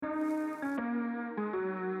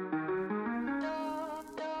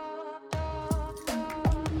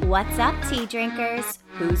What's up, tea drinkers?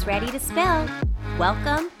 Who's ready to spill?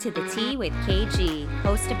 Welcome to the Tea with KG,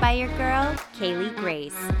 hosted by your girl, Kaylee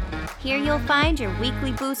Grace. Here you'll find your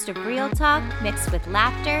weekly boost of real talk mixed with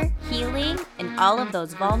laughter, healing, and all of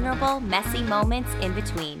those vulnerable, messy moments in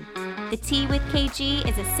between. The Tea with KG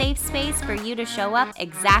is a safe space for you to show up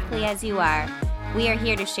exactly as you are. We are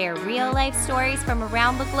here to share real-life stories from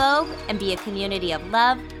around the globe and be a community of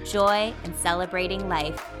love, joy, and celebrating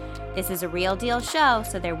life. This is a real deal show,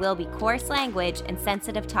 so there will be coarse language and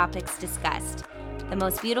sensitive topics discussed. The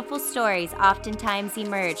most beautiful stories oftentimes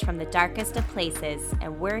emerge from the darkest of places,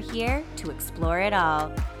 and we're here to explore it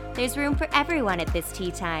all. There's room for everyone at this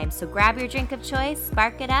tea time, so grab your drink of choice,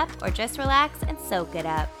 spark it up, or just relax and soak it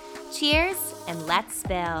up. Cheers, and let's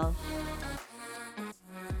spill.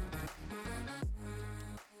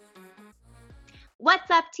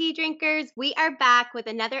 What's up, tea drinkers? We are back with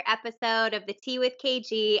another episode of the Tea with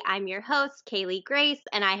KG. I'm your host, Kaylee Grace,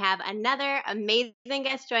 and I have another amazing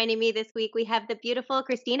guest joining me this week. We have the beautiful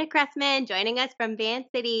Kristina Cressman joining us from Van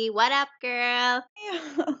City. What up, girl?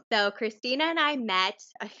 Yeah. So Kristina and I met,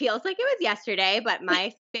 it feels like it was yesterday, but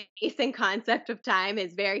my space and concept of time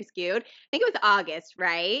is very skewed. I think it was August,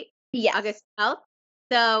 right? Yes. August 12th.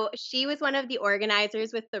 So she was one of the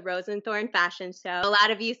organizers with the Rosenthorn Fashion Show. A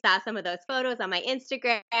lot of you saw some of those photos on my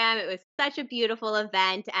Instagram. It was such a beautiful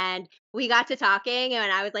event. And we got to talking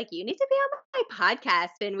and I was like, you need to be on my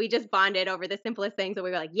podcast. And we just bonded over the simplest things. And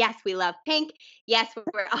we were like, yes, we love pink. Yes,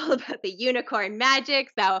 we're all about the unicorn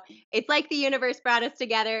magic. So it's like the universe brought us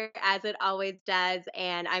together as it always does.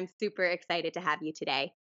 And I'm super excited to have you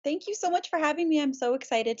today. Thank you so much for having me. I'm so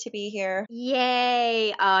excited to be here.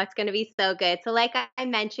 Yay. Oh, it's going to be so good. So like I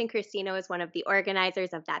mentioned, Kristina was one of the organizers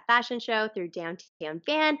of that fashion show through Downtown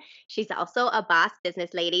Van. She's also a boss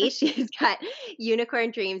business lady. She's got Unicorn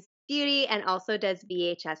Dreams Beauty and also does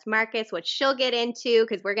VHS Markets, which she'll get into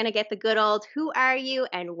because we're going to get the good old who are you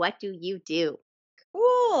and what do you do?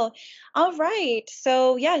 Cool. All right.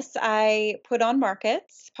 So, yes, I put on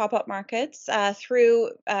markets, pop-up markets,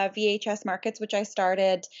 through VHS Markets, which I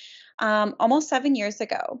started almost 7 years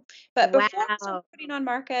ago. But before I started Wow. putting on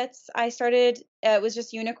markets, I started, it was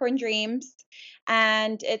just Unicorn Dreams.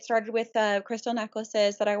 And it started with crystal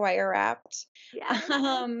necklaces that I wire wrapped. Yeah.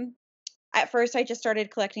 Um, at first, I just started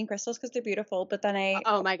collecting crystals because they're beautiful. But then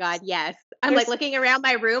Oh my God, yes. I'm like there's looking around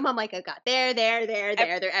my room. I'm like, I've got there. They're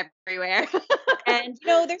everywhere. and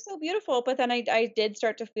they're so beautiful, but then I did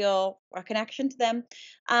start to feel a connection to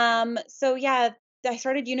them. So yeah, I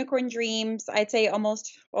started Unicorn Dreams, I'd say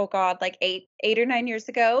almost, oh God, like 8 or 9 years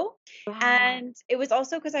ago. Wow. And it was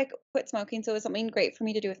also because I quit smoking, so it was something great for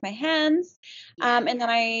me to do with my hands. Yeah. And then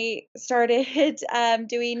I started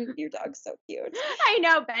doing, your dog's so cute. I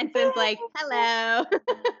know Benson's like, hello.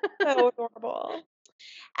 So adorable.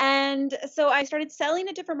 And so I started selling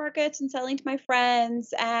at different markets and selling to my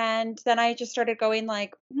friends. And then I just started going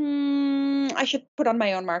like, I should put on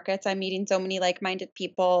my own markets. I'm meeting so many like-minded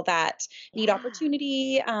people that need Yeah.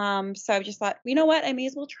 opportunity. So I just thought, you know what? I may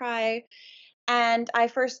as well try. And I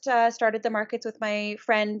first started the markets with my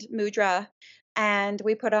friend Mudra, and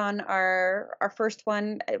we put on our first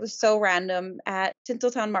one. It was so random at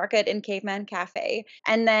Tinseltown Market in Caveman Cafe.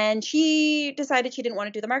 And then she decided she didn't want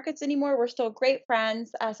to do the markets anymore. We're still great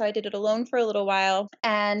friends, so I did it alone for a little while.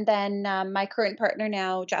 And then my current partner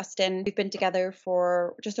now, Justin, we've been together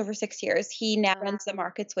for just over 6 years. He now runs the Wow.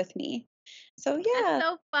 markets with me. So That's yeah.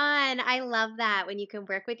 so fun. I love that when you can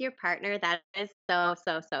work with your partner. That is so,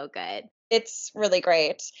 so, so good. It's really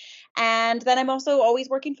great. And then I'm also always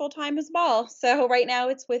working full time as well. So right now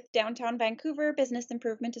it's with Downtown Vancouver Business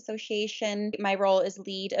Improvement Association. My role is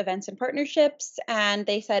lead events and partnerships. And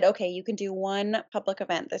they said, okay, you can do one public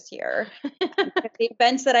event this year. Because the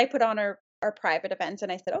events that I put on are private events.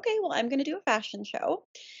 And I said, okay, well, I'm going to do a fashion show.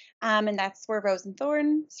 And that's where Rose and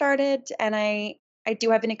Thorn started. And I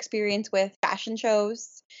do have an experience with fashion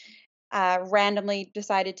shows. Randomly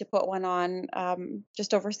decided to put one on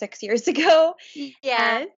just over 6 years ago. And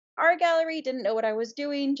Yes. our gallery didn't know what I was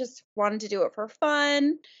doing, just wanted to do it for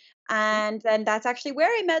fun. And then that's actually where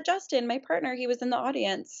I met Justin, my partner. He was in the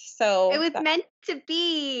audience. It So was that's meant to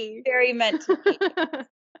be. very meant to be.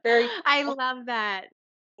 Very I cool. love that.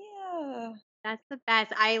 Yeah. That's the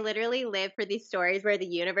best. I literally live for these stories where the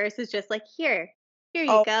universe is just like, here you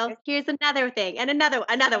Oh, go. Here's another thing and another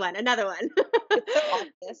one. it's so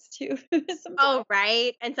obvious too sometimes. Oh,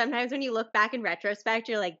 right. And sometimes when you look back in retrospect,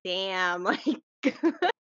 you're like, damn, like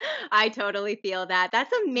I totally feel that.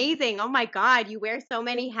 That's amazing. Oh my God. You wear so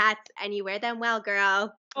many hats and you wear them well,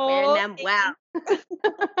 girl. Wearing Oh, them well. thanks.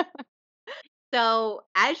 So,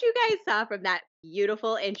 as you guys saw from that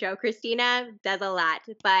beautiful intro. Christina does a lot,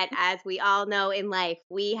 but as we all know in life,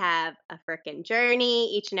 we have a freaking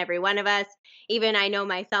journey, each and every one of us. Even I know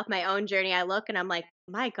myself, my own journey. I look and I'm like,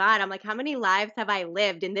 my God, I'm like, how many lives have I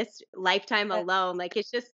lived in this lifetime Yeah, alone? Like,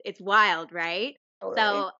 it's wild, right? totally.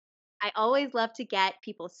 So I always love to get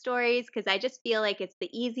people's stories because I just feel like it's the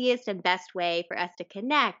easiest and best way for us to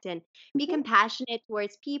connect and be Mhm. compassionate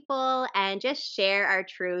towards people and just share our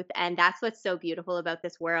truth. And that's what's so beautiful about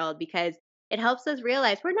this world because it helps us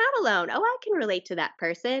realize we're not alone. Oh, I can relate to that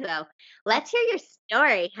person. So let's hear your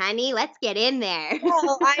story, honey. Let's get in there.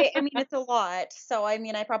 Well, I mean, it's a lot. So, I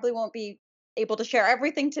mean, I probably won't be able to share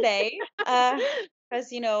everything today, because,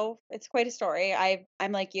 it's quite a story.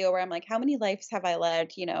 I'm like you, where I'm like, how many lives have I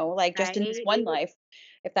led, like just in this Right? one life,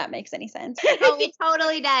 if that makes any sense. Oh, it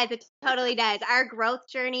totally does. It totally does. Our growth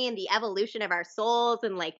journey and the evolution of our souls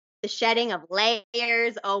and like the shedding of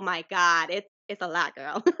layers. Oh my God. It's a lot,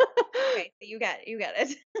 girl. Okay, so you get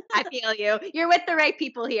it. I feel you. You're with the right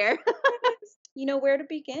people here. Where to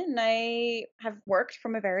begin? I have worked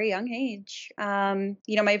from a very young age.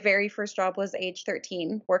 My very first job was age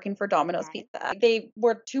 13, working for Domino's Okay. Pizza. They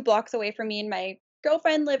were 2 blocks away from me, and my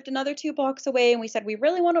girlfriend lived another 2 blocks away. And we said, we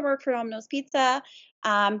really want to work for Domino's Pizza.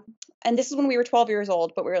 Um, and this is when we were 12 years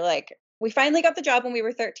old, but we were like, we finally got the job when we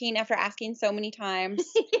were 13 after asking so many times.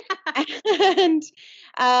 Yeah. And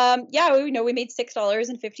yeah, we made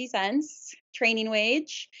 $6.50 training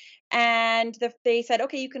wage. And they said,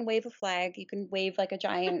 okay, you can wave a flag. You can wave like a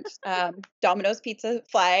giant Domino's pizza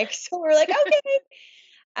flag. So we're like,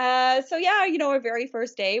 okay. So yeah, our very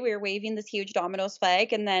first day, we were waving this huge Domino's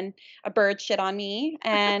flag, and then a bird shit on me,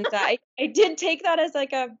 and I did take that as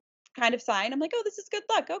like a kind of sign. I'm like, oh, this is good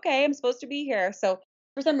luck. Okay, I'm supposed to be here. So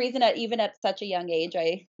for some reason, even at such a young age,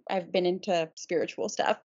 I've been into spiritual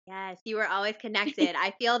stuff. Yes, you were always connected.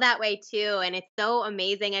 I feel that way too. And it's so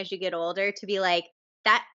amazing as you get older to be like,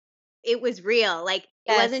 that it was real. Like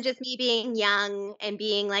it wasn't Yes. just me being young and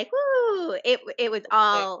being like, woo. It was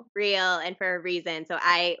all real and for a reason. So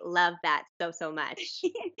I love that so, so much.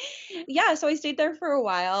 Yeah, so I stayed there for a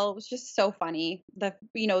while. It was just so funny. The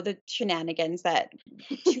shenanigans that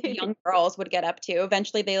two young girls would get up to.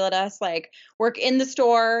 Eventually they let us like work in the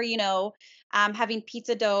store, having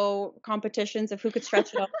pizza dough competitions of who could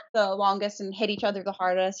stretch it out the longest and hit each other the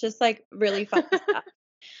hardest. Just like really fun stuff.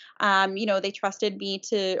 They trusted me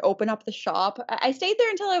to open up the shop. I stayed there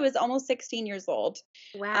until I was almost 16 years old.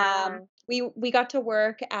 Wow. We got to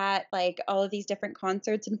work at like all of these different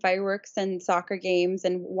concerts and fireworks and soccer games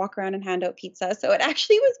and walk around and hand out pizza. So it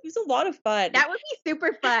was a lot of fun. That would be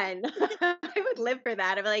super fun. I would live for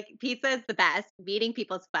that. I'm like, pizza is the best. Meeting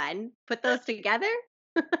people's fun. Put those together.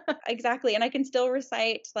 Exactly. And I can still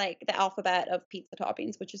recite like the alphabet of pizza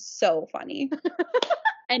toppings, which is so funny.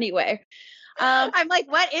 Anyway, um, I'm like,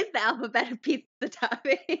 what is the alphabet of pizza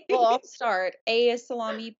topping? well, I'll start. A is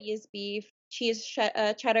salami, B is beef,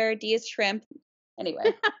 cheddar, D is shrimp.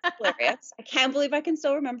 Anyway, hilarious. I can't believe I can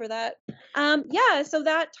still remember that. Yeah, so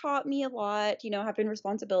that taught me a lot, having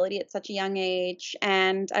responsibility at such a young age.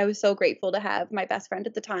 And I was so grateful to have my best friend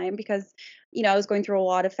at the time because, I was going through a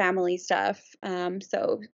lot of family stuff.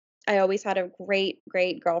 So I always had a great,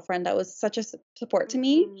 great girlfriend that was such a support to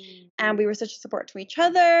me. Mm. And we were such a support to each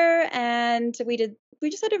other. And we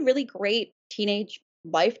just had a really great teenage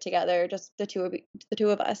life together, just the two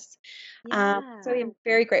of us. So Yeah. I'm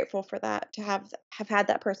very grateful for that, to have had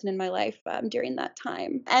that person in my life during that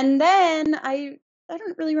time. And then I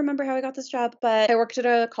don't really remember how I got this job, but I worked at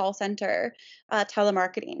a call center,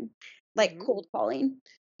 telemarketing, like Mhm. cold calling.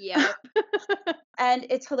 Yep. And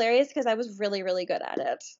it's hilarious because I was really, really good at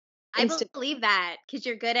it. I Instant. believe that because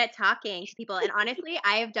you're good at talking to people. And honestly,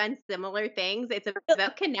 I have done similar things. It's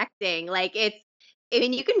about connecting. Like I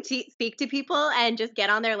mean, you can speak to people and just get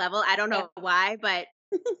on their level. I don't Yeah. know why, but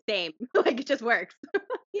same. Like it just works.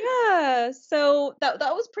 Yeah, so that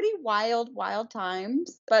was pretty wild, wild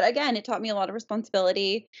times. But again, it taught me a lot of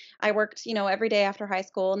responsibility. I worked, every day after high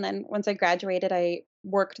school, and then once I graduated, I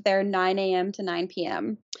worked there 9 a.m. to 9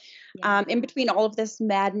 p.m. In Yeah. between all of this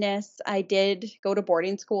madness, I did go to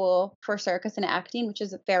boarding school for circus and acting, which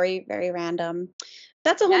is very, very random.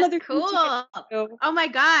 That's a whole That's other thing to get cool. into. Oh my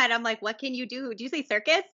God. I'm like, what can you do? Do you say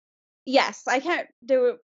circus? Yes, I can't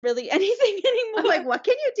do really anything I'm anymore. like, what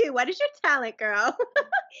can you do? What is your talent, girl?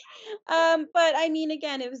 But I mean,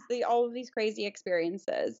 again, it was all of these crazy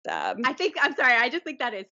experiences. I'm sorry. I just think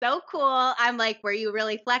that is so cool. I'm like, were you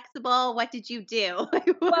really flexible? What did you do? Like,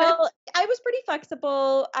 what? Well, I was pretty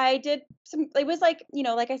flexible. I did it was like,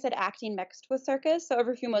 like I said, acting mixed with circus. So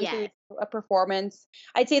every few months we would Yes. do a performance.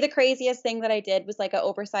 I'd say the craziest thing that I did was like an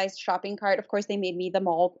oversized shopping cart. Of course, they made me the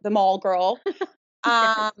mall girl.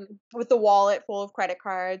 um, with the wallet full of credit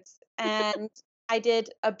cards. And I did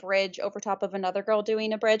a bridge over top of another girl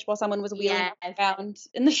doing a bridge while someone was wheeling Yes. around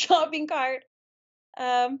in the shopping cart.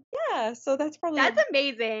 Yeah, so that's probably That's the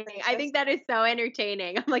amazing. I craziest. think that is so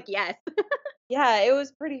entertaining. I'm like, "Yes." Yeah, it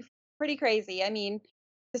was pretty crazy. I mean,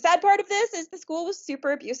 the sad part of this is the school was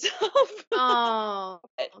super abusive. Oh,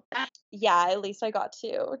 But that yeah, at least I got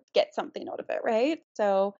to get something out of it, right?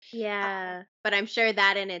 So, yeah. But I'm sure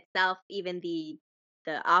that in itself, even the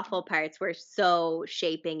awful parts were so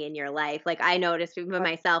shaping in your life. Like, I noticed even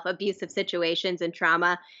myself, abusive situations and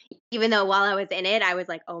trauma, even though while I was in it, I was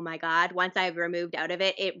like, "Oh my god." Once I removed out of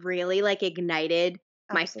it, it really, like, ignited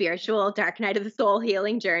my absolutely. spiritual dark night of the soul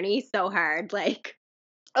healing journey so hard, like,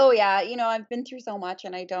 Oh yeah, I've been through so much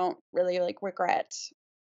and I don't really like regret.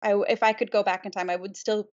 If I could go back in time, I would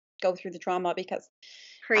still go through the trauma because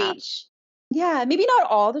um preach. yeah, maybe not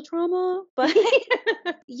all the trauma, but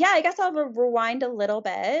yeah, I guess I'll rewind a little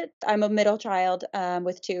bit. I'm a middle child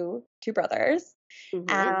with two brothers.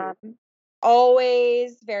 Mhm. Um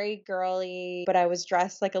always very girly, but I was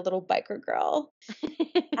dressed like a little biker girl.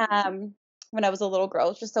 Um, when I was a little girl.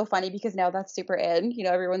 It's just so funny because now that's super in.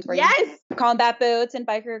 Everyone's wearing Yes! combat boots and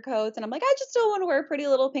biker coats, and I'm like, I just still want to wear pretty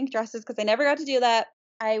little pink dresses because I never got to do that.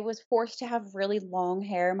 I was forced to have really long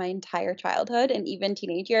hair my entire childhood and even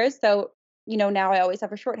teenage years. So, now I always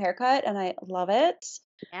have a short haircut and I love it.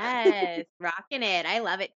 Yes, rocking it. I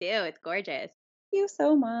love it too. It's gorgeous. Thank you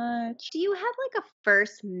so much. Do you have like a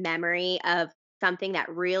first memory of something that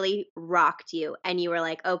really rocked you and you were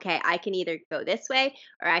like, okay, I can either go this way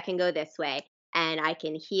or I can go this way and I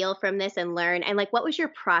can heal from this and learn? And like, what was your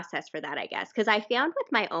process for that, I guess? Because I found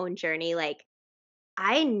with my own journey, like,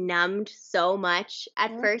 I numbed so much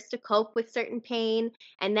at Mm. first to cope with certain pain.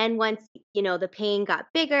 And then once, the pain got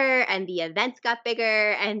bigger and the events got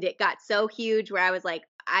bigger and it got so huge where I was like,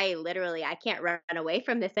 I can't run away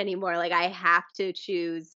from this anymore. Like I have to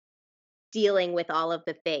choose dealing with all of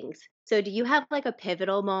the things. So do you have like a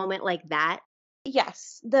pivotal moment like that?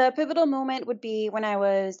 Yes, the pivotal moment would be when I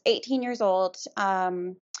was 18 years old.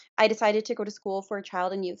 I decided to go to school for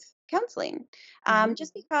child and youth counseling, Mhm.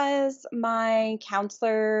 just because my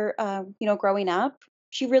counselor, growing up,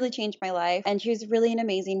 she really changed my life, and she was really an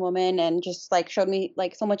amazing woman, and just like showed me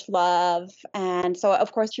like so much love, and so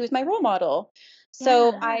of course she was my role model.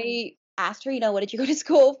 So Yeah. I asked her, what did you go to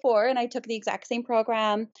school for? And I took the exact same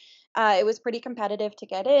program. It was pretty competitive to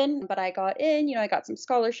get in, but I got in. I got some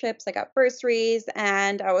scholarships, I got bursaries,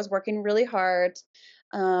 and I was working really hard.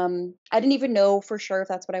 I didn't even know for sure if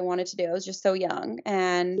that's what I wanted to do. I was just so young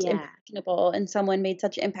and Yeah. impressionable, and someone made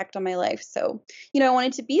such impact on my life. So, I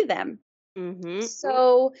wanted to be them. Mhm.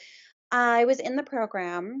 So, I was in the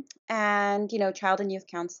program and, child and youth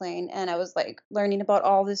counseling, and I was like learning about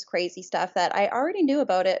all this crazy stuff that I already knew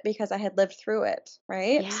about it because I had lived through it,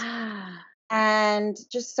 right? Yeah. And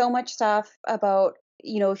just so much stuff about,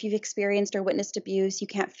 if you've experienced or witnessed abuse, you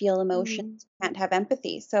can't feel emotions, Mhm. you can't have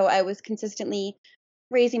empathy. So I was consistently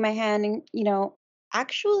raising my hand and,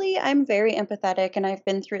 actually, I'm very empathetic and I've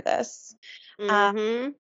been through this. Uh,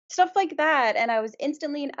 Mhm. stuff like that. And I was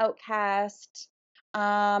instantly an outcast.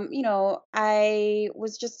 I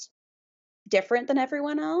was just different than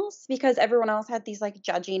everyone else because everyone else had these like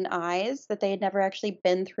judging eyes that they had never actually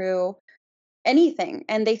been through anything,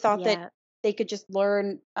 and they thought that Yeah. they could just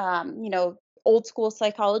learn, old school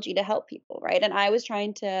psychology to help people, right? And I was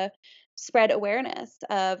trying to spread awareness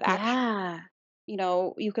of actually, Yeah.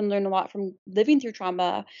 you can learn a lot from living through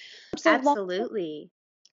trauma. So long Absolutely.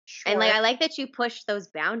 And, like, short. I like that you push those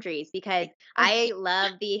boundaries because Thank I you.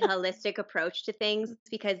 love the holistic approach to things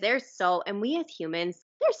because and we as humans,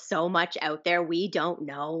 there's so much out there we don't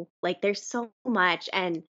know. Like, there's so much,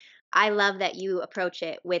 and I love that you approach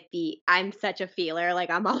it with I'm such a feeler, like,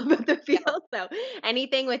 I'm all about the Yeah. feel, so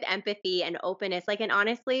anything with empathy and openness, like, and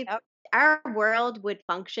honestly, Yep. our world would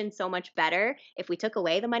function so much better if we took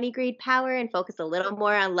away the money, greed, power, and focus a little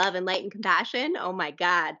more on love and light and compassion. Oh my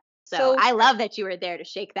god. So, So I true. love that you were there to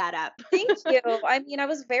shake that up. Thank you. I mean, I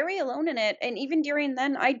was very alone in it, and even during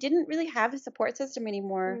then, I didn't really have a support system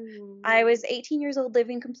anymore. Mm. I was 18 years old,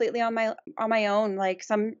 living completely on my own. Like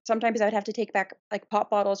sometimes I would have to take back like pop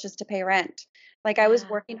bottles just to pay rent. Like I was Yeah.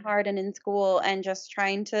 working hard and in school and just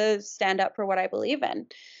trying to stand up for what I believe in.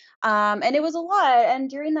 And it was a lot. And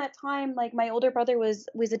during that time, like my older brother was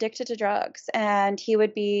addicted to drugs, and he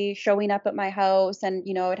would be showing up at my house, and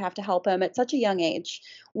I'd have to help him at such a young age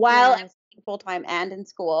while Yes. I'm full time and in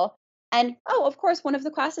school. And oh, of course, one of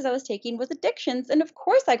the classes I was taking was addictions. And of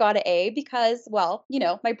course, I got an A because, well,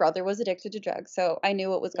 my brother was addicted to drugs. So I knew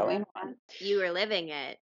what was Yeah. going on. You were living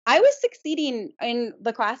it. I was succeeding in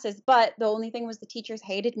the classes, but the only thing was the teachers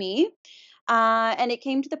hated me. And it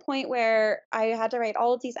came to the point where I had to write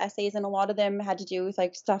all of these essays, and a lot of them had to do with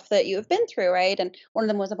like stuff that you have been through, right? And one of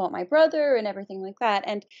them was about my brother and everything like that.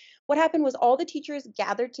 And what happened was all the teachers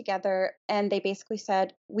gathered together and they basically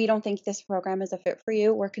said, "We don't think this program is a fit for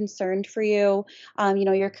you. We're concerned for you.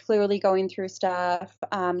 You're clearly going through stuff.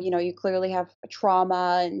 You clearly have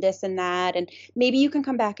trauma and this and that. And maybe you can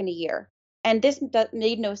come back in a year." And this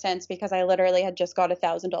made no sense because I literally had just got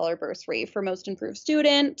 $1,000 bursary for most improved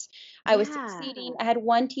student. I was Yeah. succeeding. I had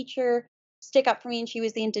one teacher stick up for me, and she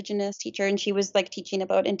was the Indigenous teacher, and she was like teaching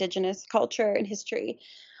about Indigenous culture and history.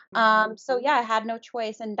 Mhm. So yeah, I had no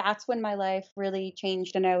choice, and that's when my life really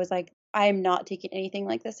changed, and I was like, I am not taking anything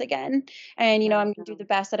like this again. And No, I'm gonna do the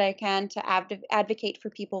best that I can to advocate for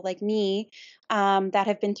people like me, that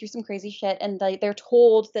have been through some crazy shit, and they're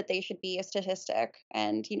told that they should be a statistic,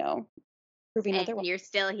 and proving and otherwise. you're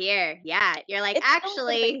still here. Yeah, you're like, It's still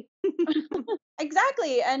motivating. actually,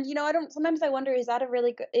 Exactly. And I don't sometimes I wonder, is that a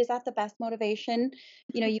really good is that the best motivation?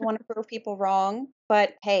 You want to prove people wrong,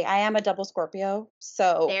 but hey, I am a double Scorpio,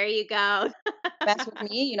 so there you go. mess with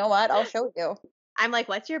me, you know what? I'll show you. I'm like,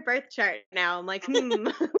 what's your birth chart now? I'm like,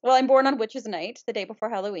 Well, I'm born on Witch's Night, the day before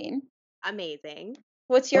Halloween. amazing.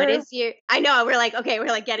 What's What your is your, I know we're like, okay, we're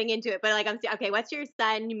like getting into it, but like, okay, what's your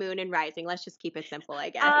sun, moon, and rising? Let's just keep it simple, I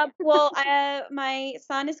guess. my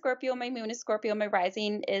sun is Scorpio, my moon is Scorpio, my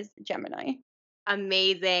rising is Gemini.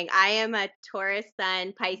 Amazing. I am a Taurus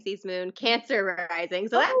sun, Pisces moon, Cancer rising.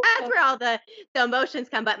 So Oh, that's where all the emotions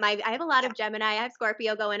come. But I have a lot yeah. of Gemini. I have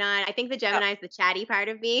Scorpio going on. I think the Yeah. Gemini is the chatty part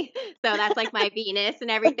of me. So that's like my Venus and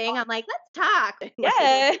everything. I'm like, let's talk.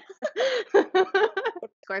 Yeah.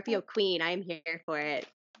 Scorpio queen. I am here for it.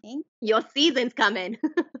 Thank Your season's coming.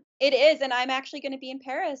 It is, and I'm actually going to be in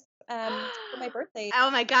Paris for my birthday.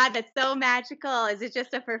 Oh my God, that's so magical. Is it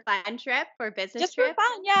just a for fun trip, for business Just for trip?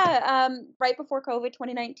 fun, yeah. Right before COVID,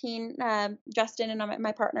 2019, Justin and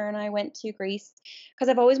my partner and I went to Greece because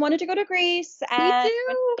I've always wanted to go to Greece, Me and it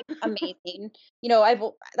too. was amazing. I've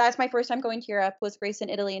that's my first time going to Europe was Greece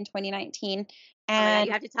and Italy in 2019, Oh my God, and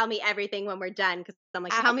you have to tell me everything when we're done because I'm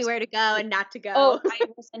like, tell me where to go absolutely. and not to Oh, go. I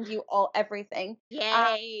will send you everything.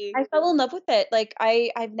 Uh, Yay. I fell in love with it. Like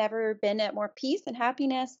I've never been at more peace and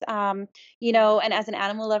happiness. And as an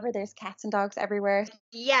animal lover, there's cats and dogs everywhere.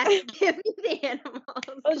 Yes, give me the animals.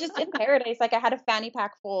 I was just in paradise. Like I had a fanny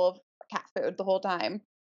pack full of cat food the whole time.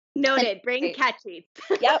 And Noted. Bring great. cat treats.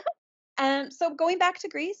 Yep. And so going back to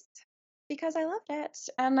Greece because I loved it.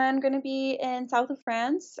 And then going to be in south of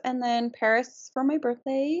France and then Paris for my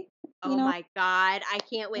birthday, you Oh know. my God. I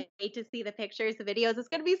can't wait to see the pictures, the videos. It's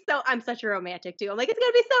going to be so, I'm such a romantic too. I'm like, it's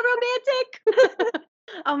going to be so romantic.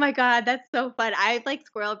 Oh my God. That's so fun. I like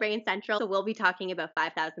squirrel brain central. So we'll be talking about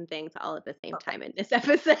 5,000 things all at the same time in this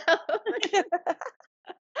episode.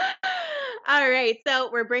 All right. So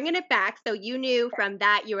we're bringing it back. So you knew from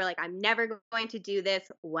that, you were like, I'm never going to do this.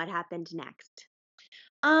 What happened next?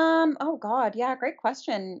 Oh God, yeah, great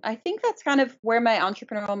question. I think that's kind of where my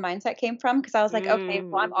entrepreneurial mindset came from because I was like, okay,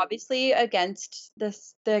 well, I'm Mm. obviously against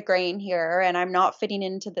the grain here, and I'm not fitting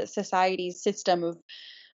into the society's system of,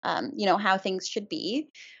 how things should be.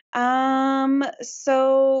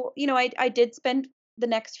 So I did spend the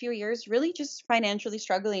next few years really just financially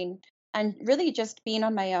struggling and really just being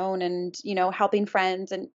on my own and helping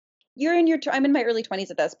friends and I'm in my early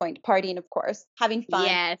 20s at this point, partying, of course, having fun,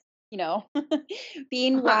 Yes. you know,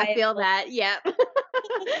 being I wild. feel that. Yep.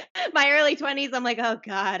 My early 20s, I'm like, oh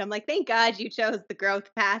God. I'm like, thank God you chose the growth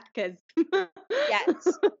path because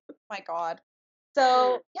Yes. My God.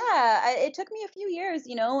 So yeah, it took me a few years.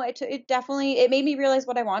 It made me realize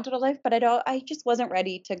what I wanted in life, but I just wasn't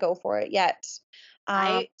ready to go for it yet.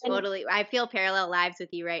 And I feel parallel lives with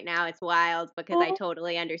you right now. It's wild because I oh,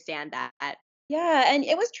 totally understand that. yeah, and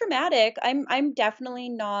it was traumatic. I'm definitely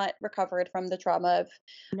not recovered from the trauma of,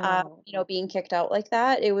 No. being kicked out like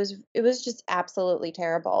that. It was just absolutely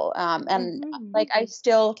terrible. And Mhm. like I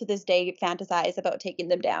still to this day fantasize about taking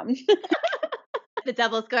them down. The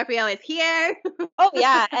double Scorpio is here. Oh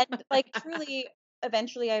yeah, and like truly,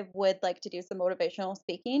 eventually I would like to do some motivational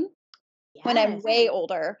speaking when I'm Yes. way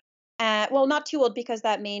older. Well, not too old because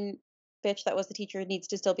that main bitch that was the teacher needs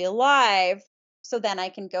to still be alive. So then I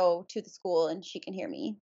can go to the school and she can hear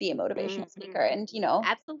me be a motivational speaker. Mhm. And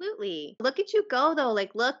Absolutely. Look at you go though.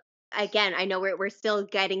 Like look again, I know we're still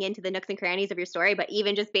getting into the nooks and crannies of your story, but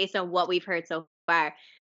even just based on what we've heard so far,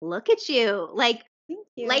 look at you. thank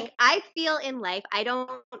you. Like I feel in life, I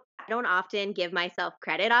don't often give myself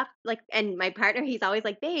credit off like and my partner, he's always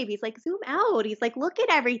like, "Babe," he's like, "Zoom out." He's like, "Look at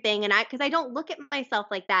everything." And cuz I don't look at myself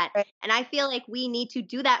like that. Right. And I feel like we need to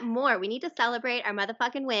do that more. We need to celebrate our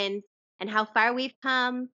motherfucking wins and how far we've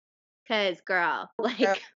come cuz girl, Girl,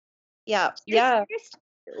 like Yeah. Cheers, Yeah. cheers to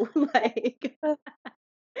you. Like, Uh,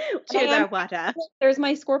 And I cheers, am our water. there's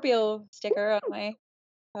my Scorpio sticker on my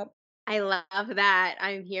cup. I love that.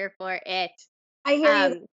 I'm here for it. I hear you.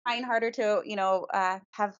 Um, Trying harder to,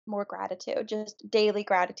 have more gratitude, just daily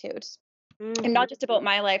gratitude. And mhm. not just about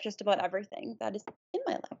my life, just about everything that is in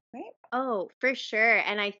my life, right? Oh, for sure.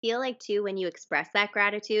 And I feel like too, when you express that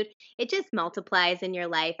gratitude, it just multiplies in your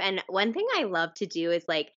life. And one thing I love to do is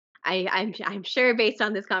like, I'm sure based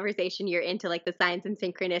on this conversation, you're into like the signs and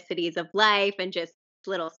synchronicities of life and just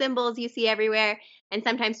little symbols you see everywhere. And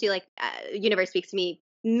sometimes too, like universe speaks to me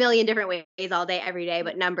million different ways all day, every day.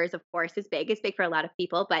 But numbers, of course, is big. It's big for a lot of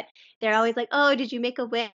people. But they're always like, "Oh, did you make a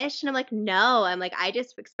wish?" And I'm like, "No." I'm like, I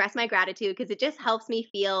just express my gratitude because it just helps me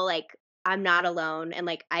feel like I'm not alone and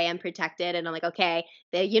like I am protected. And I'm like, okay,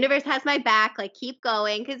 the universe has my back. Like, keep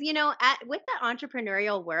going. Cause, with that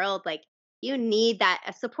entrepreneurial world, like, you need that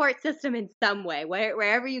a support system in some way,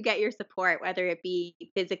 wherever you get your support, whether it be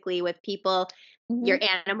physically with people, your Mhm.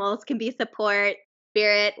 animals can be support,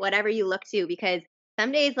 spirit, whatever you look to, because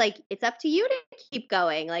some days, like, it's up to you to keep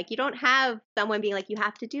going. Like, you don't have someone being like, you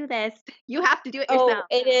have to do this, you have to do it Oh, yourself.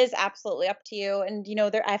 it is absolutely up to you. And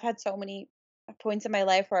there I've had so many points in my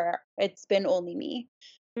life where it's been only me.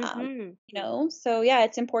 Um, Hmm. so yeah,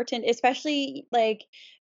 it's important, especially like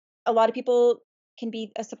a lot of people can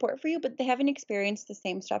be a support for you, but they haven't experienced the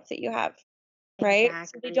same stuff that you have, right?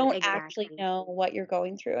 So they Exactly. don't actually Exactly. know what you're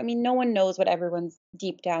going through. I mean, no one knows what everyone's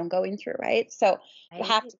deep down going through, right? So you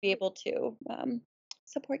have Right. to be able to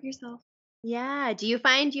support yourself. Yeah. Do you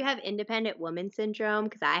find you have independent woman syndrome?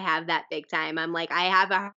 Because I have that big time. I'm like, I have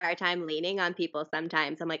a hard time leaning on people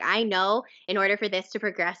sometimes. I'm like, I know in order for this to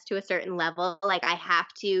progress to a certain level, like I have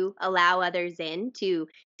to allow others in to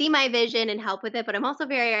see my vision and help with it. But I'm also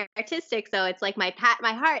very artistic. So it's like my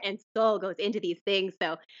heart and soul goes into these things.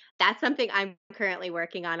 So that's something I'm currently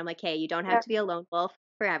working on. I'm like, hey, you don't have Yeah. to be a lone wolf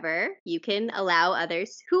forever. You can allow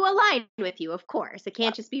others who align with you, of course. It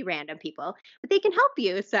can't just be random people, but they can help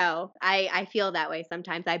you. So I feel that way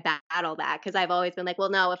sometimes. I battle that because I've always been like,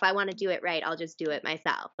 well, no, if I want to do it right, I'll just do it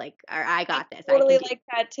myself. Like, or I I got this. I can totally do. like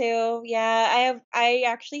that too. Yeah, I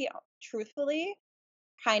actually truthfully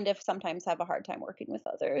kind of sometimes have a hard time working with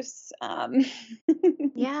others.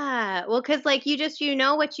 Yeah. Well, because like you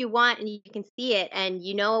know what you want and you can see it, and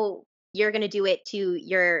you know you're gonna do it to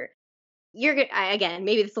your. You're gonna again,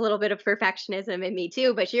 maybe it's a little bit of perfectionism in me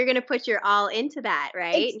too, but you're gonna put your all into that,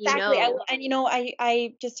 right? And you Exactly. know. And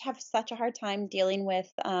I just have such a hard time dealing with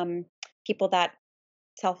people that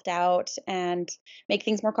self-doubt and make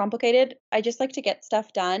things more complicated. I just like to get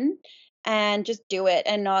stuff done and just do it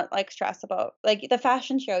and not like stress about like the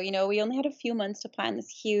fashion show. We only had a few months to plan this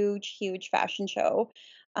huge, huge fashion show.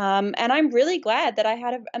 And I'm really glad that I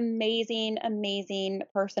had an amazing, amazing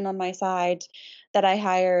person on my side that I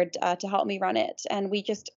hired to help me run it. And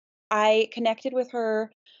I connected with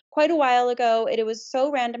her quite a while ago. It was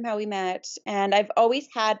so random how we met. And I've always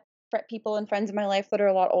had people and friends in my life that are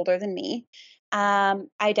a lot older than me.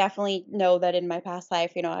 I definitely know that in my past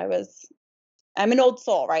life, I'm an old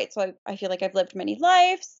soul, right? So I feel like I've lived many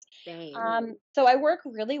lives. Same. So I work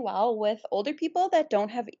really well with older people that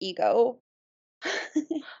don't have ego.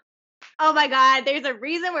 Oh my God, there's a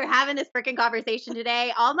reason we're having this freaking conversation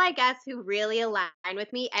today. All my guests who really align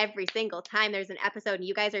with me every single time there's an episode and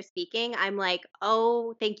you guys are speaking, I'm like,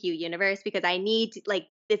 oh, thank you, universe, because I need, like,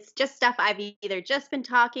 it's just stuff I've either just been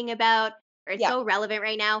talking about or it's Yeah. so relevant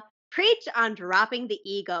right now. Preach on dropping the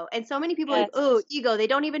ego. And so many people are like, Yes. oh, ego. They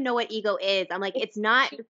don't even know what ego is. I'm like, it's It's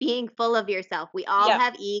not being full of yourself. We all yeah,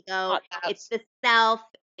 have ego. not that. It's the self.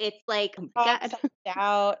 It's like, oh my Stop God.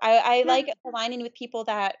 self-doubt. I Yeah. like aligning with people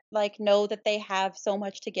that like know that they have so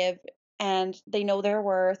much to give and they know their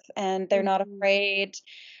worth and they're not Mhm. afraid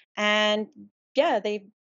and yeah, they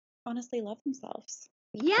honestly love themselves.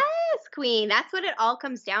 Yes, queen. That's what it all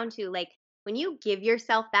comes down to. Like when you give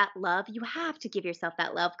yourself that love, you have to give yourself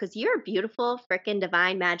that love because you're a beautiful, freaking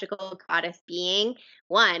divine, magical goddess being.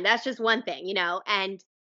 One, that's just one thing, and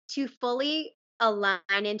to fully align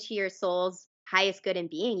into your soul's highest good and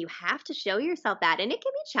being, you have to show yourself that. And it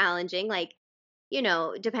can be challenging, like,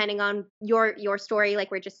 depending on your story, like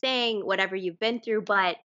we're just saying, whatever you've been through,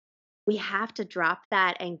 but we have to drop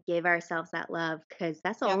that and give ourselves that love because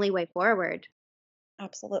that's the Yeah, only way forward.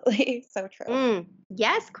 absolutely. So true.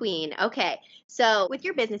 Yes, queen. Okay. So, with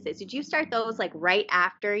your businesses, did you start those like right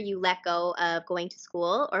after you let go of going to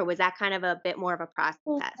school, or was that kind of a bit more of a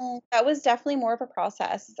process? That was definitely more of a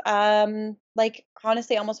process. Like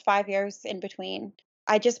honestly, almost 5 years in between.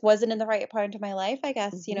 I just wasn't in the right part of my life, I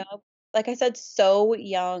guess, Hmm. like I said, so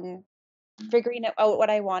young, figuring out what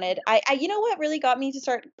I wanted. You know what really got me to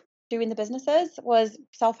start doing the businesses was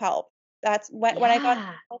self-help. That's when I got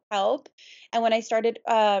Yeah. self-help and when I started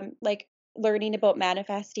like learning about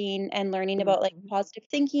manifesting and learning about like Mhm. positive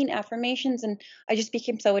thinking, affirmations, and I just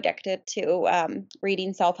became so addicted to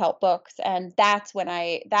reading self-help books. And that's when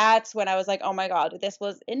I was like, oh my God, this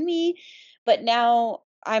was in me. But now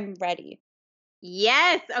I'm ready.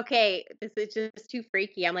 Yes. Okay. This is just too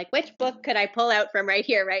freaky. I'm like, which book could I pull out from right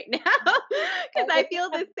here, right now? Because I I literally feel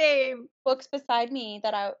have the same. books beside me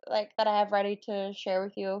that I have ready to share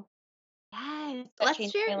with you Yes. that Let's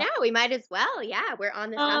changed share my it life. now. We might as well. Yeah. We're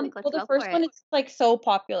on this topic. Well, Let's the go for first it. one is like so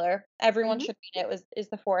popular. Everyone Hmm. should read it. Is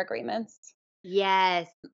the Four Agreements. Yes.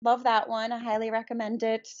 Love that one. I highly recommend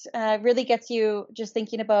it. Really gets you just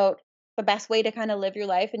thinking about the best way to kind of live your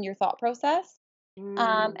life and your thought process.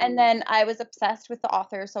 Mm. And then I was obsessed with the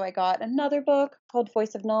author, so I got another book called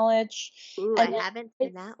Voice of Knowledge. Ooh, I And then haven't my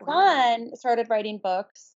seen that one. son started writing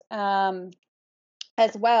books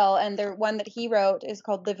as well, and the one that he wrote is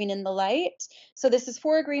called Living in the Light. So this is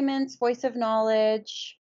Four Agreements, Voice of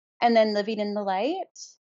Knowledge, and then Living in the Light.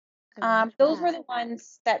 I love Those were that. the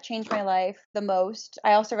ones that changed my life the most.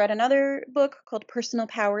 I also read another book called Personal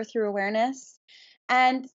Power Through Awareness.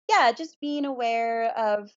 And yeah, just being aware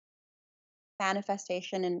of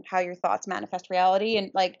manifestation and how your thoughts manifest reality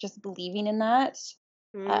and like just believing in that.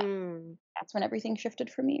 Uh, Mm. that's when everything shifted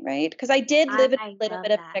for me, right? Because I did live in I a little love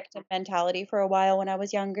bit of that. victim mentality for a while when I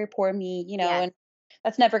was younger. Poor me, Yes. and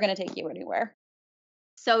that's never going to take you anywhere.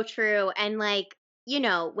 So true. And like,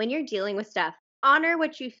 when you're dealing with stuff, honor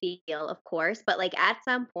what you feel, of course, but like at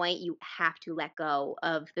some point you have to let go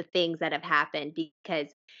of the things that have happened because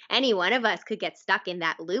any one of us could get stuck in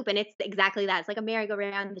that loop and it's exactly that. It's like a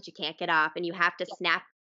merry-go-round that you can't get off and you have to Yeah,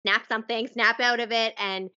 snap something, snap out of it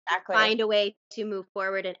and exactly. find a way to move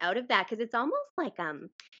forward and out of that because it's almost like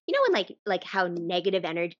when like how negative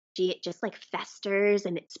energy it just like festers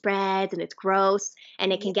and it spreads and it's gross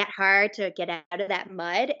and it Yeah, can get hard to get out of that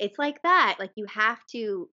mud. It's like that. Like you have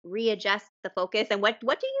to readjust the focus and what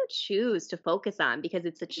do you choose to focus on because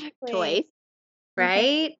it's a exactly. choice, Hmm.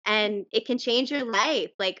 right? And it can change your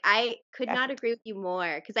life. Like I could not Definitely. agree with you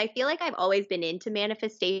more because I feel like I've always been into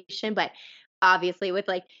manifestation, but obviously with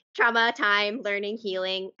like trauma, time, learning,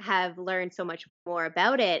 healing, have learned so much more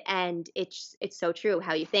about it and it's so true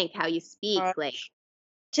how you think, how you speak, like Gosh.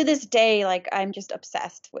 To this day, like I'm just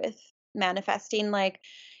obsessed with manifesting. Like,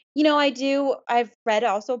 I've read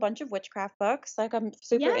also a bunch of witchcraft books. Like I'm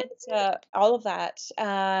super yeah. into all of that.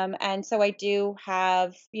 And so I do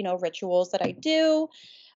have, rituals that I do.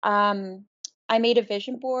 Um, I made a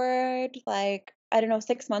vision board like, I don't know,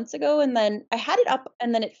 6 months ago, and then I had it up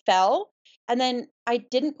and then it fell. And then I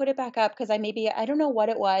didn't put it back up because I don't know what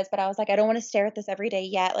it was, but I was like, I don't want to stare at this every day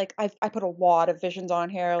yet. Like I put a lot of visions on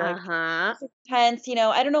here, like Uh-huh. it's intense,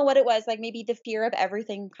 I don't know what it was, like maybe the fear of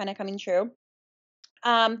everything kind of coming true.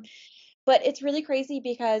 Um, but it's really crazy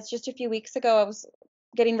because just a few weeks ago, I was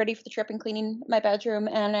getting ready for the trip and cleaning my bedroom,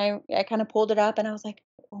 and I kind of pulled it up, and I was like,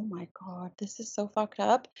 "Oh my God, this is so fucked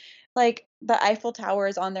up." Like the Eiffel Tower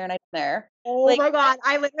is on there, and I'm there. Oh Like, my god,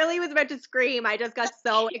 I literally was about to scream. I just got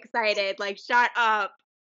so excited. Like, shut up.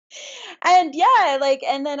 and yeah, like,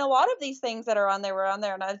 and then a lot of these things that are on there were on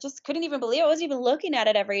there, and I just couldn't even believe I wasn't even looking at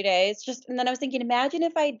it every day. It's just, and then I was thinking, imagine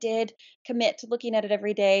if I did commit to looking at it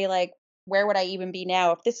every day, like, where would I even be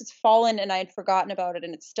now if this has fallen and I had forgotten about it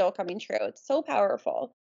and it's still coming true? It's so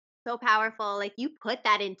powerful. So powerful. Like, you put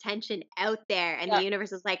that intention out there, and the Yeah.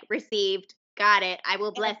 universe is like, received. Got it. I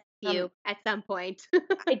will And, bless you at some point.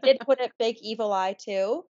 I did put a big evil eye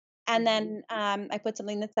too. And Mhm. then I put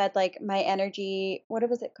something that said like my energy, what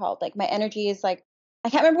was it called? Like my energy is like, I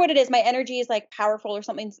can't remember what it is. My energy is like powerful or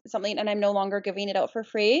something, and I'm no longer giving it out for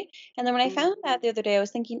free. And then when I Mm, found that the other day, I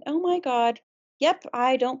was thinking, oh my God, yep,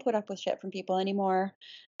 I don't put up with shit from people anymore.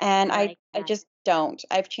 And I like I that. just don't.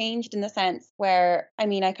 I've changed in the sense where, I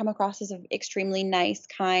mean, I come across as an extremely nice,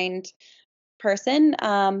 kind person.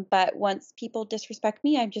 But once people disrespect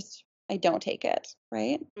me, I don't take it.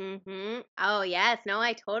 Right. Mhm. Oh, yes. No,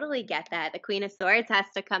 I totally get that. The Queen of Swords has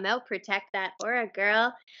to come out, protect that aura,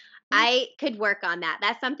 girl. Yep. I could work on that.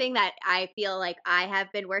 That's something that I feel like I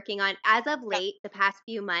have been working on as of Yeah. late, the past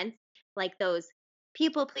few months, like those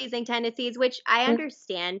people pleasing tendencies, which I Mm,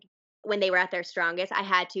 understand when they were at their strongest. I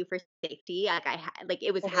had to for safety. Like I had, like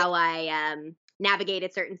it was totally. how I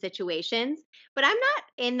navigated certain situations. But I'm not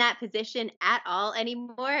in that position at all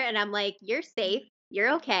anymore. And I'm like, you're safe.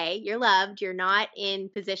 You're okay. You're loved. You're not in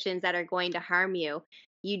positions that are going to harm you.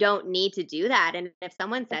 You don't need to do that. And if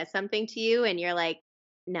someone says something to you and you're like,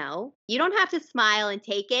 no, you don't have to smile and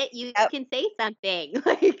take it. You Yep. can say something.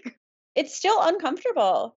 Like, It's still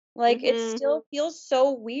uncomfortable. Like, it Mhm. still feels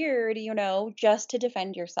so weird, just to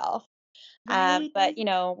defend yourself. Right? But,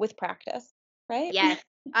 with practice, right? Yes.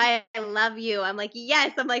 I love you. I'm like,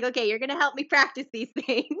 "Yes." I'm like, "Okay, you're gonna help me practice these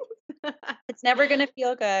things." It's never gonna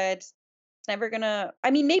feel good. It's never gonna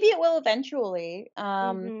I mean, maybe it will eventually,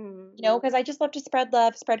 Mhm. because I just love to spread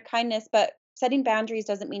love, spread kindness, but setting boundaries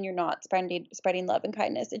doesn't mean you're not spreading love and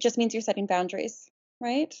kindness. It just means you're setting boundaries,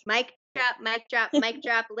 right? Mic drop, mic drop, mic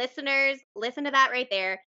drop. Listeners, listen to that right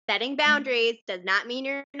there. Setting boundaries does not mean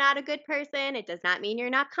you're not a good person. It does not mean you're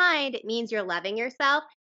not kind. It means you're loving yourself.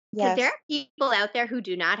 Because there Yes. are people out there who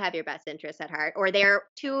do not have your best interests at heart, or they're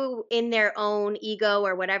too in their own ego,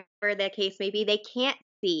 or whatever the case may be. They can't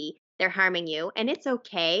see they're harming you. And it's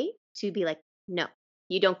okay to be like, no,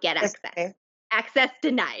 you don't get It's access. okay. Access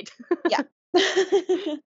denied. Yeah.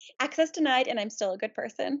 Access denied, and I'm still a good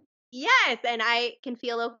person. Yes, and I can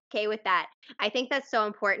feel okay with that. I think that's so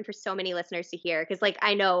important for so many listeners to hear because, like,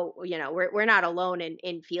 I know, we're not alone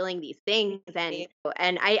in feeling these things, and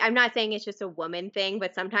Right. I'm not saying it's just a woman thing,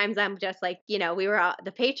 but sometimes I'm just like, we were all,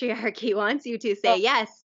 the patriarchy wants you to say Oh.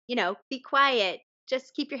 yes, be quiet,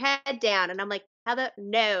 just keep your head down, and I'm like, how about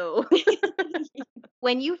no?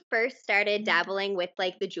 When you first started dabbling with,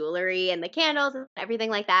 like, the jewelry and the candles and everything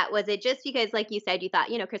like that, was it just because, like you said, you thought,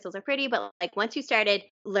 crystals are pretty, but, like, once you started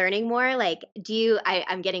learning more, like,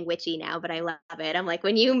 I'm getting witchy now, but I love it. I'm like,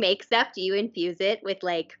 when you make stuff, do you infuse it with,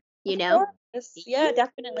 like, Of you know course. tea? Yeah,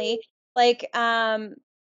 definitely. Like,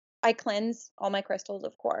 I cleanse all my crystals,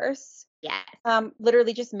 of course. Yes.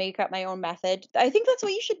 Literally just make up my own method. I think that's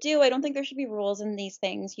what you should do. I don't think there should be rules in these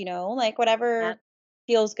things, like Yep. whatever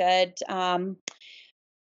feels good.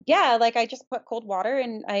 Yeah, like I just put cold water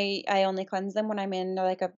and I only cleanse them when I'm in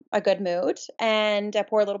like a good mood. And I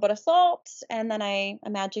pour a little bit of salt and then I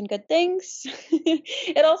imagine good things.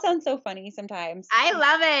 It all sounds so funny sometimes. I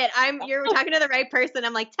love it. You're talking to the right person.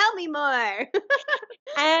 I'm like, "Tell me more."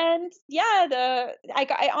 And yeah,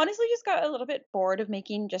 I honestly just got a little bit bored of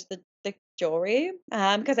making just the jewelry,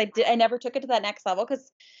 because I never took it to that next level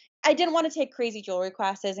because I didn't want to take crazy jewelry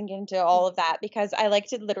classes and get into all of that because I like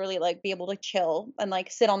to literally like be able to chill and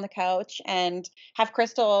like sit on the couch and have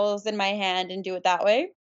crystals in my hand and do it that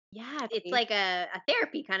way. Yeah, it's like a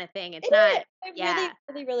therapy kind of thing. It It's is. not. It really, Yeah.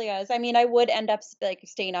 really, really is. I mean, I would end up like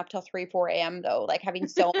staying up till 3, 4 a.m. though, like having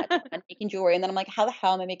so much fun making jewelry. And then I'm like, how the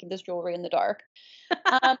hell am I making this jewelry in the dark?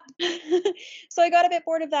 Um, so I got a bit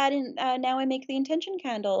bored of that, and now I make the intention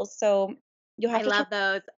candles. So you'll I have to try. love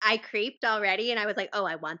those. I creeped already and I was like, "Oh,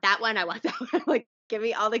 I want that one. I want that one." Like, give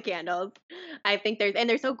me all the candles. I think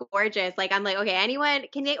they're so gorgeous. Like, I'm like, "Okay, anyone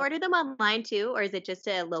can they order them online too, or is it just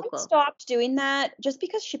a I local?" stopped doing that just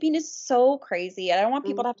because shipping is so crazy. I don't want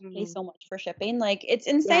people to have to pay Mhm. so much for shipping. Like it's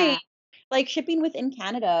insane. Yeah. Like shipping within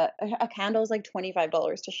Canada, a candle is like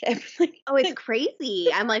 $25 to ship. Oh, it's Like crazy.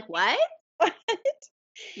 I'm like, "What?" what?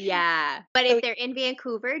 Yeah. But So if they're in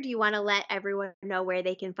Vancouver, do you wanna let everyone know where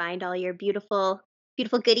they can find all your beautiful,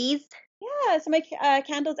 beautiful goodies? yeah, so my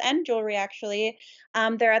candles and jewelry actually,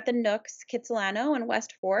 they're at the Nooks Kitsilano in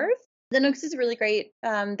West Fourth. The Nooks is really great.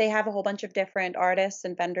 They have a whole bunch of different artists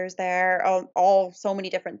and vendors there, all so many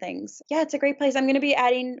different things. Yeah, it's a great place. I'm going to be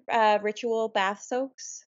adding ritual bath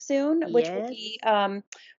soaks soon, which will be Yes.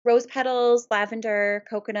 rose petals, lavender,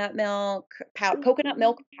 coconut milk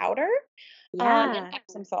powder, and Yeah.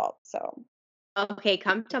 Epsom salt. So Okay,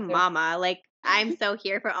 come to mama. Like, I'm so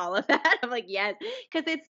here for all of that. I'm like, yes, because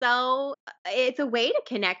it's a way to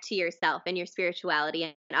connect to yourself and your spirituality.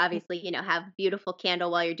 And obviously, have a beautiful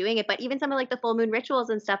candle while you're doing it. But even some of like the full moon rituals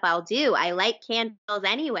and stuff I'll do. I like candles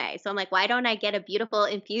anyway. So I'm like, why don't I get a beautiful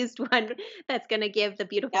infused one that's going to give the yeah.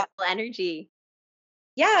 beautiful energy?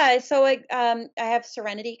 Yeah, so I have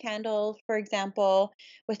Serenity candle, for example,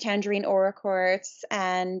 with tangerine aura quartz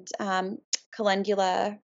and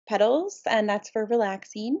calendula petals, and that's for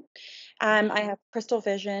relaxing. I have Crystal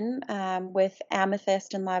Vision with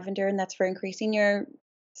amethyst and lavender, and that's for increasing your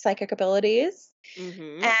psychic abilities.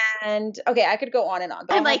 Hmm. And okay, I could go on and on,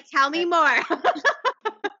 but I'm I'll have like, tell me more.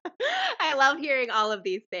 I love hearing all of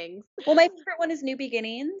these things. well, my favorite one is New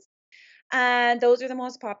Beginnings, and those are the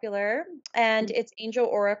most popular, and it's Angel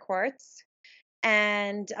Aura quartz.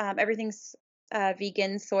 And everything's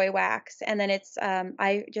vegan soy wax. And then it's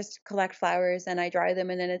I just collect flowers and I dry them,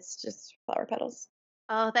 and then it's just flower petals.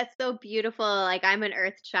 Oh, that's so beautiful. Like, I'm an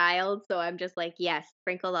earth child, so I'm just like, yes,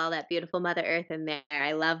 sprinkle all that beautiful Mother Earth in there.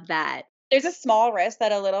 I love that. There's a small risk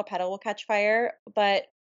that a little petal will catch fire, but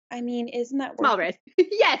I mean, isn't that worth Small risk.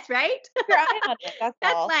 Yes, right? your eye on it? That's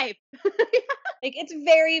That's all. life. Like it's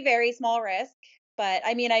very, very small risk, but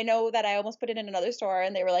I mean, I know that I almost put it in another store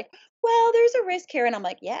and they were like, "Well, there's a risk here." And I'm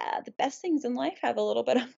like, "Yeah, the best things in life have a little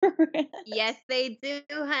bit of a Yes, risk." they do,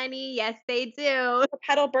 honey. Yes, they do. The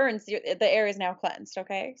petal burns, the air is now cleansed,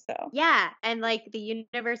 okay? So, Yeah, and like the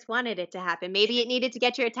universe wanted it to happen. Maybe it needed to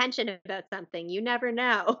get your attention about something. You never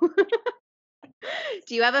know.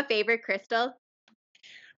 Do you have a favorite crystal?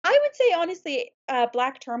 I would say honestly,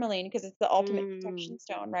 black tourmaline because it's the ultimate Mm, protection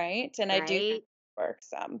stone, right? And I do think right? it works,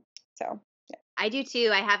 so yeah. I do too.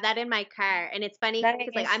 I have that in my car. And it's funny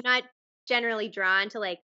because like I'm Nice. not generally drawn to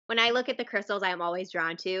like when I look at the crystals I'm always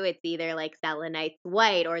drawn to, it's either like selenite's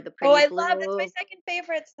white or the Oh, pretty I love that's my blue. second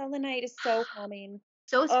favorite. Selenite is so calming.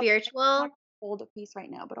 So Oh, I spiritual, want to hold a piece right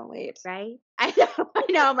now, but I'll wait. right? I know, I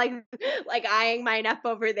know. I'm like eyeing mine up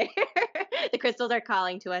over there. The crystals are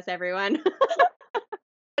calling to us, everyone.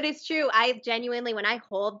 But it's true. I genuinely, when I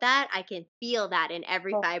hold that, I can feel that in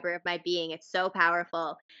every Oh, fiber of my being. It's so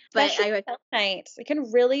powerful. But especially selenite. I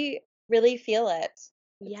can really, really feel it. It's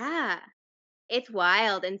yeah, it's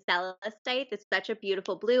wild. And celestite is such a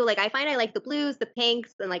beautiful blue. Like I find I like the blues, the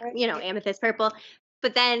pinks, and like, right. amethyst purple.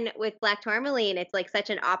 But then with black tourmaline, it's like such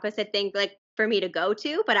an opposite thing, like for me to go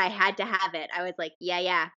to, but I had to have it. I was like, yeah,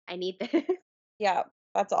 yeah, I need this. Yeah,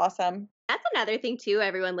 that's awesome. That's another thing too,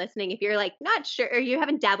 everyone listening. If you're like not sure or you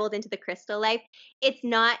haven't dabbled into the crystal life, it's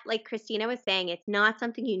not like Christina was saying, it's not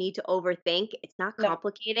something you need to overthink. It's not No.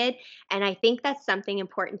 complicated. And I think that's something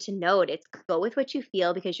important to note. It's go with what you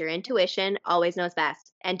feel because your intuition always knows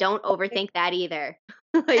best. And don't overthink that either.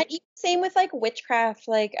 And Like, even same with like witchcraft.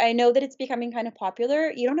 Like I know that it's becoming kind of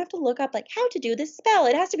popular. You don't have to look up like how to do this spell.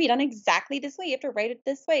 It has to be done exactly this way. You have to write it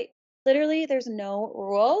this way. Literally, there's no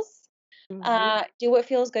rules. mhm. Do what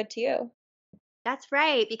feels good to you. That's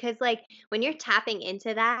right, because, like, when you're tapping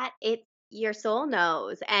into that, it's your soul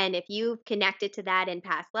knows, and if you've connected to that in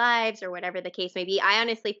past lives or whatever the case may be, I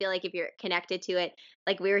honestly feel like if you're connected to it,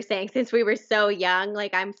 like we were saying, since we were so young,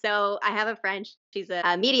 like, I have a friend, she's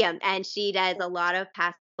a medium, and she does a lot of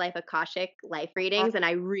past life Akashic life Uh, readings, and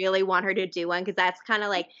I really want her to do one because that's kinda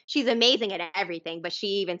like she's amazing at everything, but she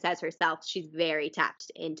even says herself she's very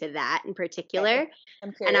tapped into that in okay. particular, I'm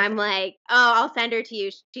and curious. I'm like, "Oh, I'll send her to you.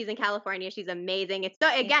 She's in California. She's amazing." It's so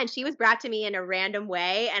Yeah. again, she was brought to me in a random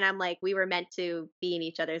way, and I'm like, we were meant to be in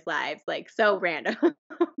each other's lives, like so random.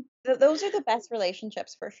 Those are the best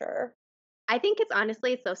relationships for sure. I think it's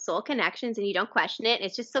honestly it's those soul connections, and you don't question it.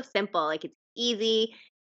 It's just so simple. Like it's easy.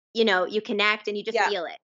 You connect and you just Yeah. feel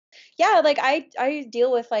it. Yeah, like I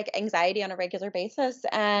deal with like anxiety on a regular basis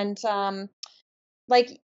and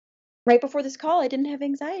like right before this call I didn't have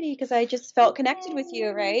anxiety because I just felt connected with you,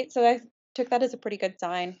 Yay. right? So I took that as a pretty good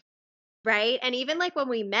sign. Right? And even like when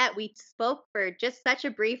we met, we spoke for just such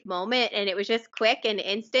a brief moment, and it was just quick and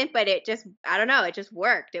instant, but it just I don't know, it just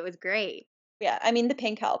worked. It was great. Yeah, I mean the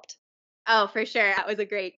pink helped. Oh, for sure. That was a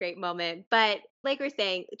great, great moment. But like we're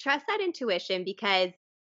saying, trust that intuition because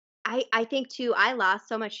I think too, I lost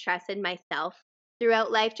so much trust in myself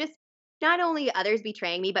throughout life. Just not only others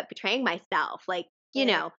betraying me, but betraying myself. Like,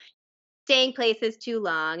 Right. staying places too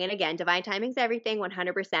long. And again, divine timing's everything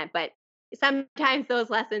 100%. But sometimes those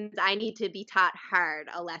lessons I need to be taught hard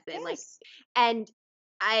a lesson. Like, Yes. and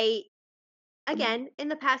I Mhm. again, in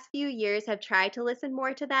the past few years have tried to listen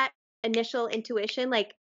more to that initial intuition,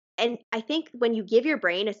 like and I think when you give your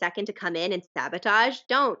brain a second to come in and sabotage,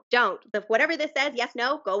 don't. Whatever this says, yes,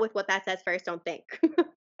 no, go with what that says first, don't think.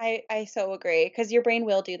 I so agree because your brain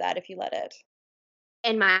will do that if you let it.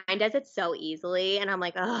 And mine does it so easily, and I'm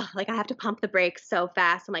like, "Oh, like, I have to pump the brakes so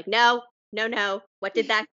fast." I'm like, "No, no, no. What did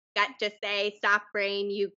that gut just say? Stop, brain.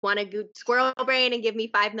 You wanna go squirrel brain and give me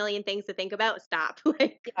 5,000,000 things to think about? Stop."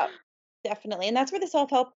 Like Yeah, definitely. And that's where the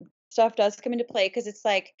self-help stuff does come into play because it's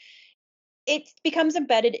like it becomes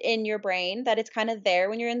embedded in your brain that it's kind of there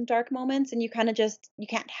when you're in dark moments and you kind of just you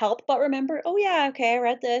can't help but remember, oh yeah, okay, I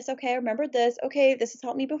read this, okay, I remembered this, okay, this has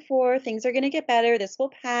helped me before, things are going to get better, this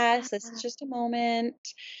will pass, this is just a moment.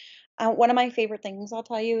 One of my favorite things I'll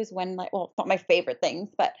tell you is when like well it's not my favorite things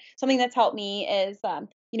but something that's helped me is when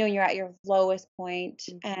you're at your lowest point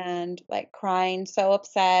Mhm. and like crying so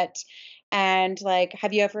upset and like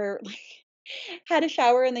have you ever like had a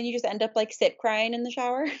shower and then you just end up like sit crying in the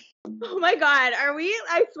shower. Oh my god, are we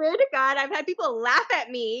I swear to God, I've had people laugh at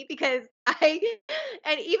me because I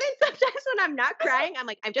and even sometimes when I'm not crying, I'm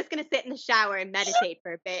like, "I'm just gonna sit in the shower and meditate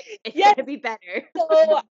for a bit. It's Yes. gonna be better."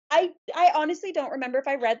 So I honestly don't remember if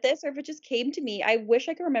I read this or if it just came to me. I wish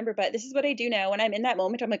I could remember, but this is what I do know. When I'm in that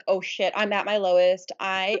moment, I'm like, oh shit, I'm at my lowest.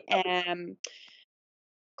 I am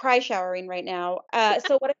cry showering right now.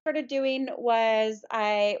 So what I started doing was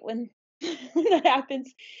I when when that happens,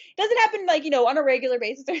 it doesn't happen like, on a regular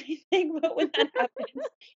basis or anything, but when that happens,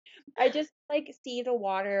 I just like see the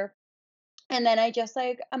water, and then I just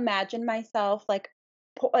like imagine myself like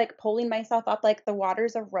like pulling myself up like the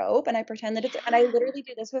water's a rope, and I pretend that it's, and I Yeah. literally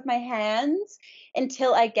do this with my hands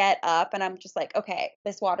until I get up and I'm just like, okay,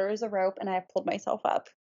 this water is a rope and I've pulled myself up.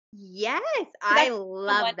 Yes, So I that's the one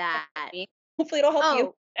love step for that. me. Hopefully it'll help you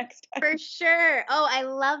Oh, next time. for sure. Oh, I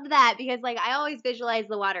love that because like I always visualize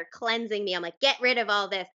the water cleansing me. I'm like, get rid of all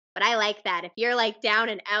this. But I like that. If you're like down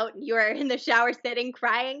and out and you're in the shower sitting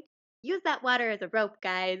crying, use that water as a rope,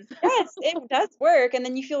 guys. Yes, it does work, and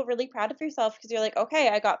then you feel really proud of yourself because you're like, "Okay,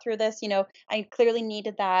 I got through this, I clearly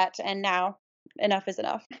needed that, and now enough is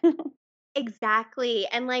enough." Exactly.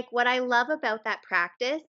 And like what I love about that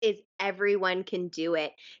practice is everyone can do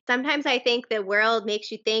it. Sometimes I think the world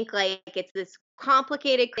makes you think like it's this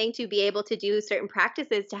complicated thing to be able to do certain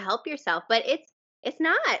practices to help yourself, but it's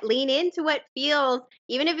not. Lean into what feels,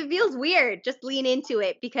 even if it feels weird, just lean into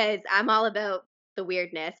it because I'm all about the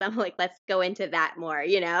weirdness. I'm like, let's go into that more,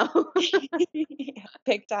 you know? Yeah,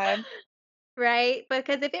 big time. Right?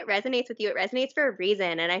 Because if it resonates with you, it resonates for a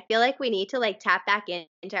reason. And I feel like we need to like tap back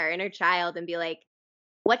into our inner child and be like,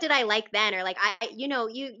 what did I like then? Or like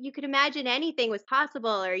you could imagine anything was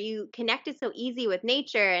possible, or you connected so easy with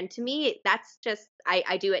nature. And to me, that's just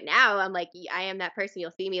I do it now. I'm like, I am that person.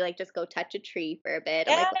 You'll see me like just go touch a tree for a bit.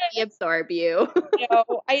 I'm like, let me Yes, absorb you.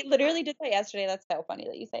 I literally did that yesterday. That's so funny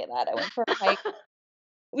that you say that. I went for a hike.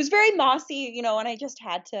 It was very mossy, and I just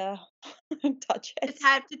had to touch it. Just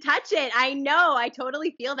have to touch it. I know. I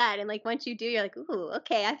totally feel that. And like once you do, you're like, ooh,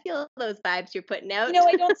 okay, I feel those vibes you're putting out.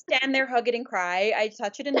 I don't stand there, hug it, and cry. I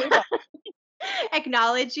touch it and move on.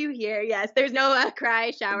 Acknowledge you here. Yes, there's no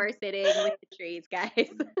cry, shower, sitting with the trees, guys.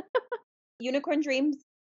 Unicorn Dreams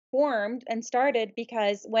formed and started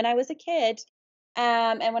because when I was a kid,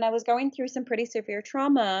 and when I was going through some pretty severe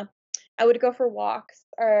trauma, I would go for walks,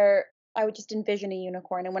 or I would just envision a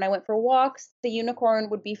unicorn. And when I went for walks, the unicorn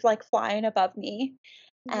would be like flying above me.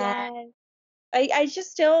 Yes. I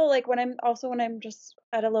just still like when I'm just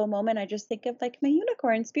at a low moment, I just think of like my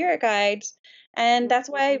unicorn spirit guides. And that's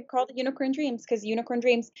why I Mhm. call it unicorn dreams, because unicorn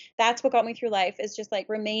dreams, that's what got me through life, is just like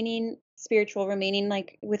remaining spiritual, remaining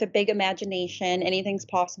like with a big imagination. Anything's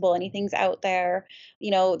possible, anything's out there.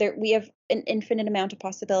 There we have an infinite amount of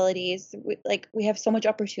possibilities. We have so much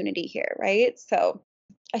opportunity here, right? So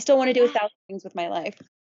I still want to do a Yeah. thousand things with my life.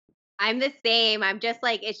 I'm the same. I'm just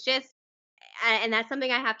like, it's just, and that's something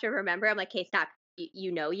I have to remember. I'm like, okay, stop.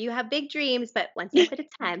 You know, you have big dreams, but one step at a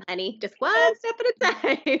time, honey. Just one Yes. step at a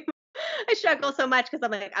time. I struggle so much because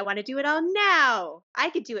I'm like, I want to do it all now. I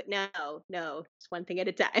could do it. No, just one thing at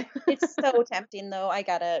a time. It's so tempting though. I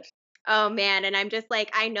get it. Oh man, and I'm just like,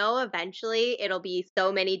 I know eventually it'll be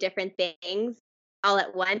so many different things all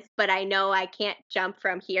at once, but I know I can't jump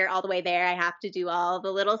from here all the way there. I have to do all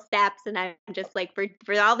the little steps, and I'm just like, for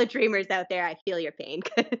all the dreamers out there, I feel your pain.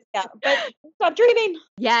 'Cause Yeah, but stop dreaming.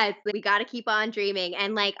 yes, we got to keep on dreaming.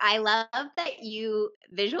 And like, I love that you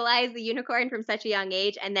visualize the unicorn from such a young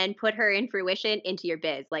age and then put her in fruition into your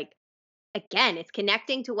biz. Like, again, it's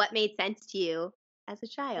connecting to what made sense to you as a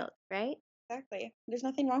Yeah, child, right? exactly. There's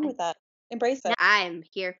nothing wrong with that. Embrace No, it. I'm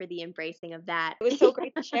here for the embracing of that. It was so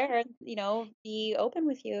great to share and, be open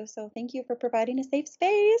with you. So thank you for providing a safe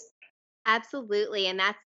space. Absolutely, and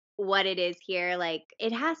that's what it is here. Like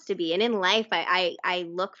it has to be. And in life, I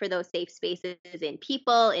look for those safe spaces in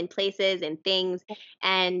people, in places, in things.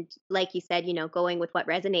 And like you said, going with what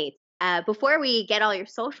resonates. Before we get all your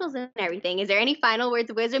socials and everything, is there any final words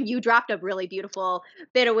of wisdom? You dropped a really beautiful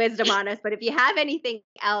bit of wisdom on us, but if you have anything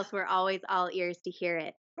else, we're always all ears to hear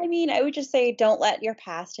it. I mean, I would just say don't let your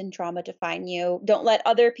past and trauma define you. Don't let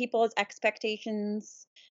other people's expectations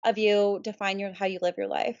of you define how you live your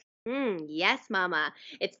life. Yes, mama.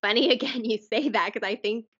 It's funny again you say that because I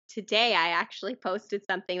think today I actually posted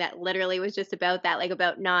something that literally was just about that, like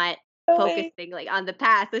about not Really focusing like on the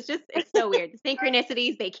past. It's so weird. The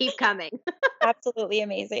synchronicities, they keep coming. absolutely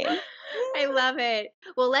amazing. I love it.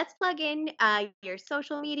 Well, let's plug in your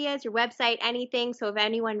social medias, your website, anything. So if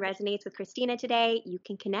anyone resonates with Christina today, you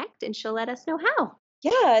can connect and she'll let us know how.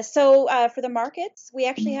 Yeah, so for the markets, we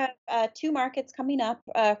actually have two markets coming up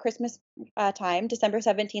Christmas time, December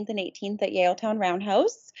 17th and 18th at Yaletown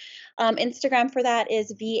Roundhouse. Instagram for that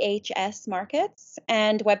is VHS Markets,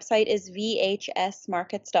 and website is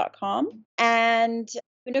vhsmarkets.com. And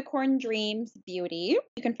Unicorn Dreams Beauty.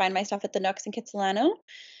 You can find my stuff at the Nooks in Kitsilano.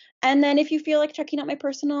 And then if you feel like checking out my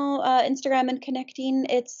personal Instagram and connecting,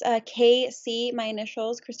 it's KC, my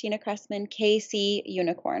initials, Kristina Cressman, KC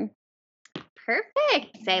Unicorn.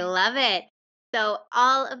 Perfect. I love it. So,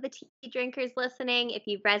 all of the tea drinkers listening, if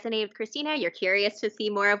you've resonated with Kristina, you're curious to see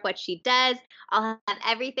more of what she does, I'll have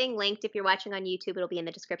everything linked. If you're watching on YouTube, it'll be in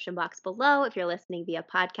the description box below. If you're listening via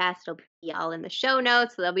podcast, it'll be all in the show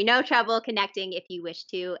notes. So, there'll be no trouble connecting if you wish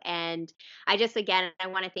to. And again, I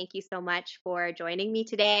want to thank you so much for joining me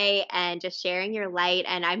today and just sharing your light.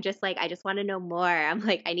 And I'm just like, I just want to know more. I'm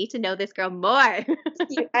like, I need to know this girl more.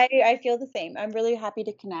 I feel the same. I'm really happy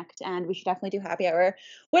to connect, and we should definitely do happy hour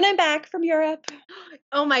when I'm back from Europe.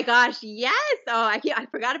 Oh my gosh, yes. Oh, I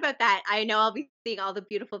forgot about that. I know I'll be seeing all the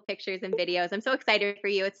beautiful pictures and videos. I'm so excited for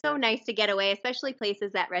you. It's so nice to get away, especially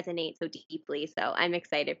places that resonate so deeply. So I'm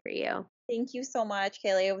excited for you. Thank you so much,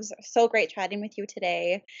 Kaylee. It was so great chatting with you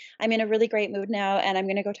today. I'm in a really great mood now, and I'm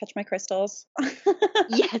going to go touch my crystals.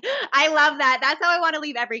 Yes, I love that. That's how I want to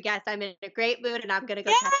leave every guest. I'm in a great mood and I'm going to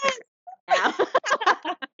go touch Yes! my crystals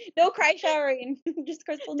now. No cry showering, just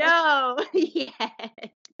crystal touch. No, yes.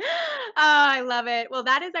 Oh, I love it. Well,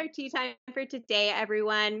 that is our tea time for today,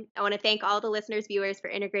 everyone. I want to thank all the listeners, viewers for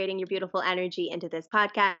integrating your beautiful energy into this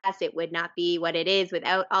podcast. It would not be what it is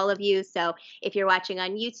without all of you. So if you're watching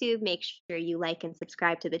on YouTube, make sure you like and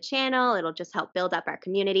subscribe to the channel. It'll just help build up our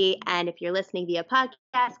community. And if you're listening via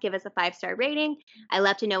podcast, give us a 5-star rating. I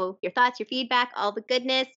love to know your thoughts, your feedback, all the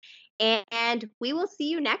goodness. And we will see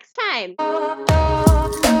you next time.